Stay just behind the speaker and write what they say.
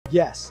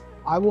Yes,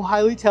 I will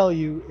highly tell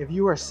you, if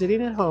you are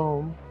sitting at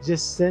home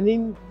just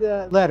sending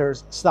the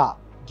letters,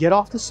 stop. Get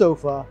off the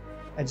sofa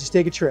and just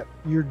take a trip.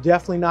 You're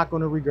definitely not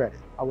going to regret it.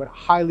 I would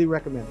highly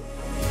recommend it.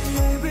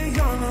 Maybe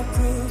you're not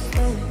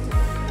different.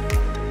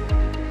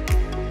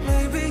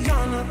 Maybe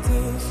you're not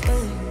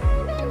different.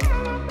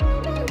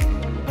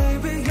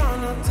 Maybe you're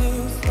not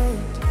different.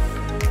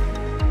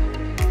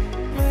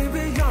 Maybe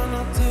you're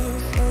not different.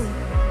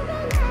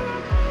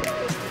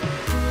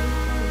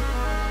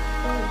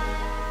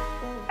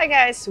 Hi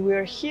guys,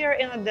 we're here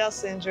in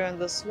Odessa enjoying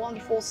this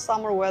wonderful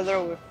summer weather.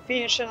 We're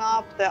finishing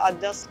up the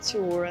Odessa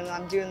tour and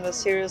I'm doing the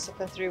series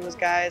of interviews with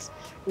guys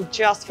who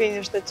just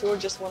finished the tour,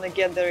 just want to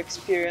get their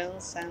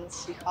experience and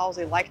see how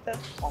they liked it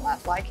or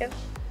not like it.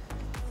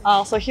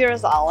 So here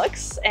is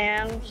Alex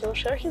and he'll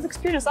share his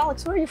experience.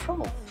 Alex, where are you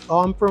from?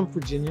 Oh, I'm from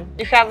Virginia.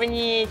 Do you have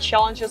any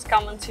challenges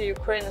coming to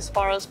Ukraine as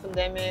far as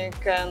pandemic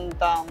and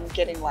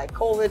getting like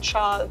COVID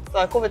shots,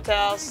 COVID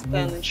test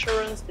and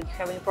insurance? Did you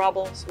have any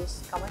problems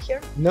with coming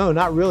here? No,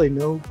 not really.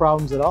 No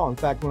problems at all. In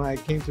fact, when I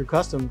came through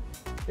custom,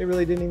 they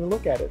really didn't even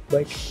look at it.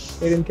 Like,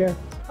 they didn't care.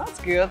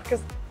 That's good,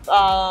 because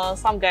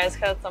some guys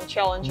had some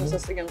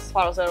challenges again, as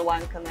far as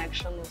airline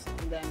connection with the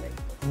pandemic.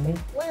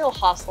 Little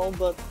hassle,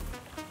 but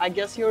I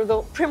guess you're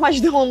pretty much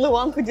the only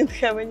one who didn't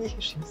have any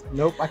issues.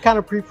 Nope. I kind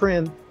of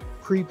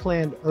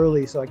pre-planned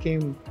early, so I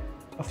came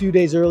a few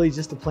days early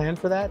just to plan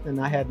for that,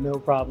 and I had no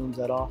problems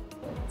at all.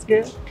 That's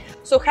good.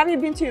 So have you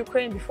been to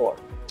Ukraine before?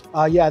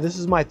 Yeah, this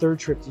is my third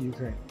trip to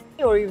Ukraine.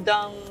 Or you've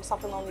done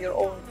something on your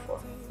own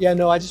before? Yeah,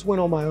 no, I just went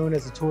on my own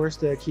as a tourist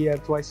to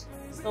Kiev twice.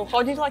 So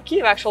how did you like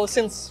Kiev actually,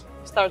 since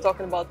we started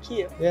talking about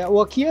Kiev? Yeah,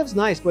 well, Kiev's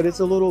nice, but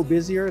it's a little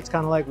busier. It's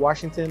kind of like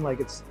Washington.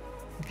 Like, it's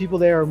the people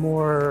there are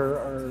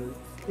more,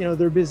 you know,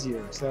 they're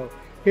busier. So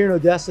here in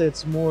Odessa,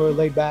 it's more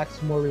laid back,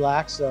 it's more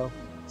relaxed. So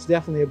it's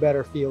definitely a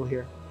better feel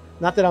here.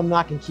 Not that I'm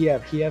knocking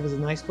Kiev. Kiev is a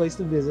nice place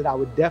to visit. I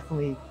would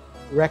definitely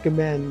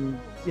recommend,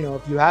 you know,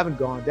 if you haven't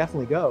gone,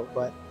 definitely go,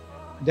 but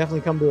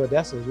definitely come to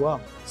Odessa as well.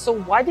 So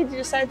why did you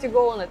decide to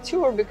go on a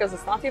tour? Because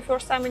it's not your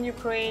first time in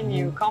Ukraine,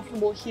 you're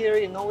comfortable here,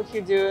 you know what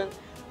you're doing.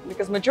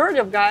 Because majority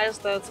of guys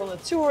that's on a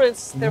tour,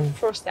 it's their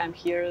first time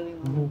here. You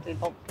know,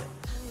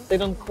 they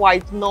don't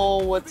quite know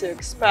what to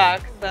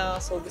expect,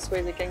 so this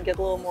way they can get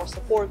a little more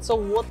support. So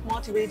what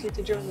motivated you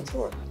to join the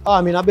tour? Oh,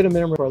 I mean, I've been a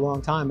member for a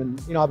long time,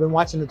 and you know, I've been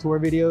watching the tour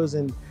videos,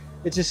 and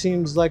it just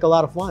seems like a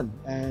lot of fun.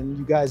 And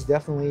you guys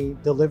definitely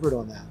delivered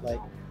on that. Like,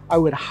 I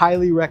would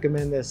highly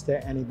recommend this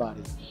to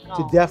anybody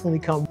to definitely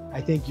come.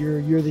 I think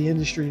you're the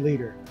industry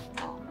leader.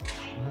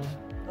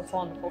 That's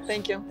wonderful.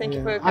 Thank you. Thank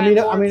you for your I kind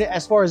mean, words.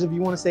 as far as if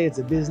you want to say it's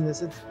a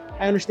business,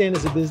 I understand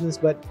it's a business,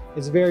 but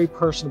it's very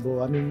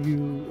personable. I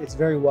mean, it's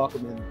very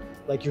welcoming.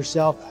 Like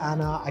yourself,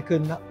 Anna, I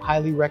couldn't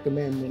highly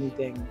recommend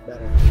anything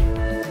better.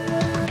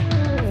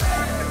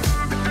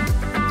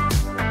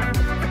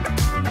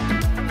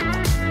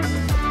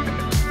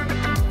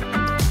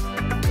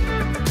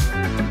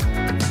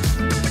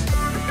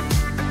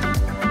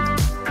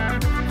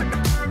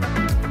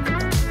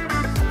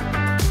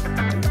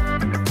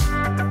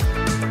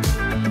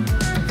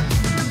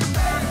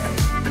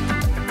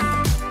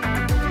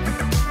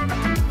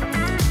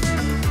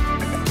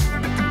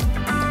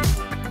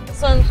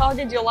 So and how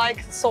did you like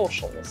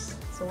socials?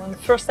 So when the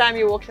first time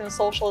you walked in a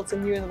social, it's a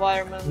new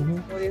environment.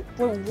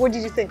 What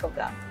did you think of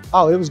that?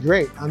 Oh, it was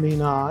great. I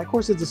mean, of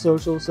course it's a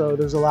social, so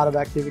there's a lot of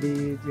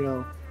activity, you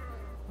know,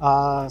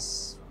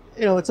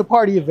 it's a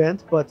party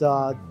event, but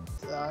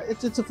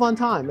it's a fun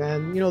time.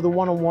 And, you know, the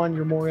one-on-one,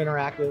 you're more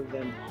interactive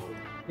and,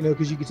 you know,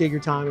 because you can take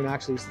your time and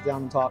actually sit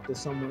down and talk to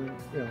someone,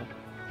 you know,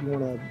 if you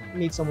want to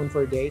meet someone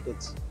for a date,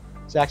 it's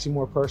actually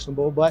more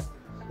personable. But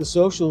the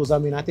socials, I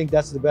mean, I think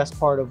that's the best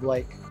part of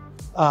like,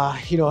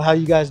 you know, how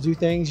you guys do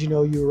things. You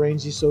know, you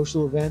arrange these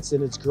social events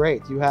and it's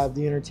great. You have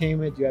the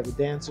entertainment, you have the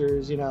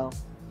dancers, you know,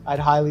 I'd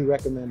highly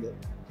recommend it.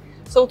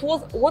 So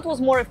what was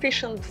more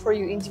efficient for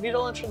you?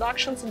 Individual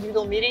introductions,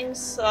 individual meetings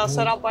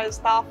set up by the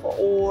staff,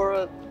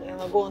 or you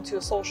know, going to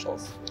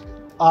socials?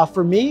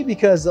 For me,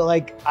 because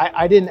like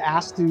I didn't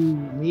ask to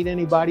meet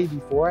anybody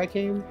before I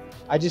came.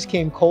 I just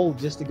came cold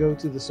just to go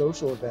to the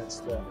social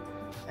events.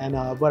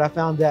 But I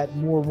found that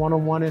more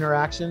one-on-one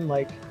interaction,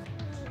 like,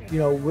 you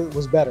know,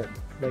 was better.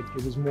 Like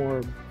it was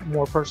more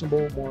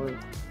personable, more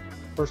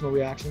personal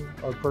reaction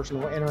or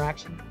personal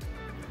interaction.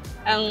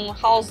 And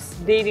how's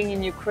dating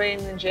in Ukraine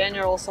in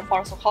general so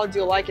far? So how do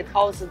you like it?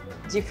 How is it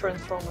different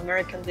from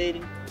American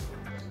dating?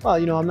 Well,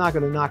 you know, I'm not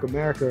going to knock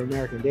America or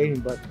American dating,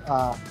 but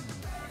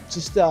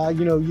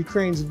you know,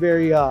 Ukraine's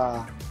very,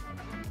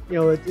 you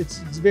know, it's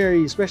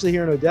very, especially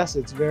here in Odessa,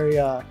 it's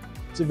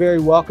a very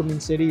welcoming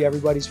city.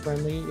 Everybody's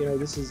friendly. You know,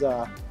 this is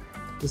a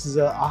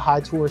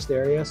high tourist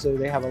area, so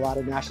they have a lot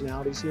of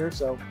nationalities here.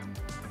 So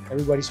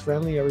everybody's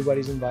friendly,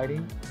 everybody's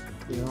inviting,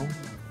 you know.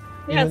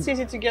 Yeah, it's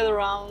easy to get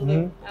around.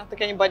 I don't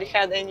think anybody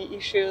had any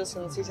issues,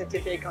 and it's easy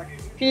to take, like,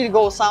 if you need to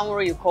go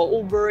somewhere, you call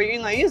Uber,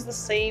 you know, use the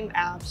same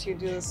apps, you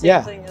do the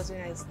same thing as the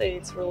United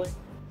States, really.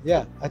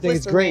 Yeah, I think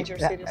it's great.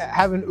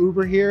 Having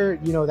Uber here,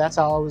 you know, that's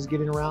how I was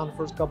getting around the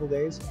first couple of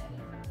days.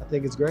 I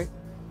think it's great.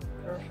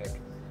 Perfect.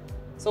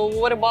 So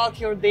what about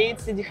your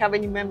dates? Did you have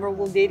any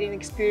memorable dating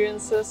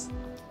experiences?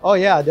 Oh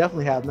yeah, I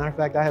definitely have. Matter of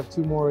fact, I have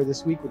 2 more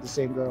this week with the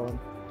same girl, and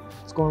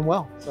it's going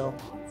well. So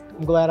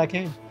I'm glad I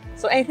came.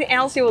 So anything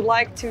else you would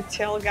like to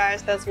tell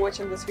guys that's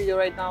watching this video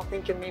right now,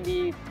 thinking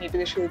maybe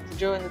they should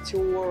join the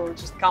tour or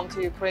just come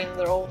to Ukraine on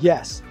their own?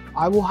 Yes,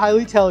 I will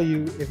highly tell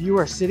you, if you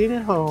are sitting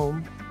at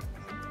home,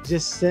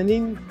 just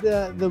sending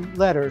the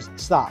letters,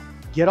 stop.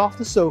 Get off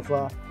the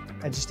sofa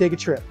and just take a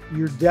trip.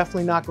 You're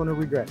definitely not going to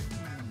regret it.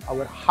 I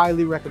would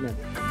highly recommend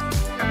it.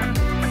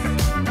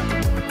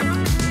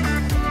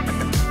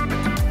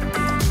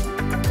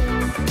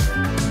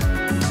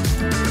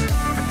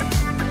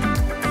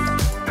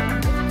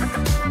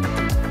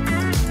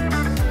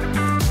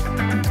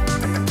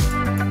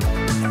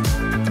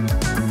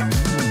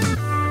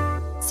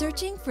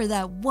 Searching for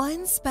that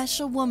one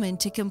special woman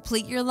to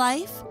complete your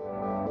life?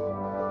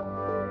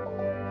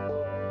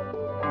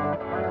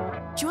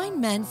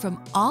 Join men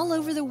from all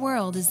over the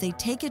world as they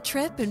take a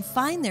trip and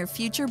find their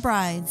future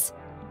brides.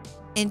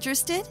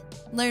 Interested?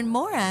 Learn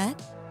more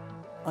at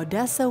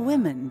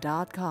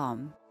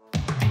OdessaWomen.com.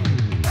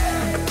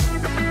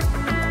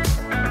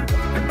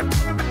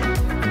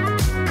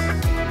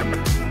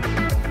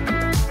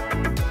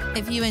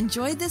 If you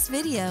enjoyed this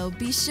video,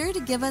 be sure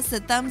to give us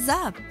a thumbs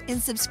up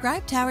and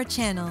subscribe to our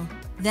channel.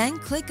 Then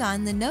click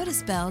on the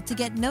notice bell to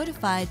get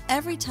notified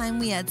every time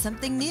we add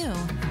something new.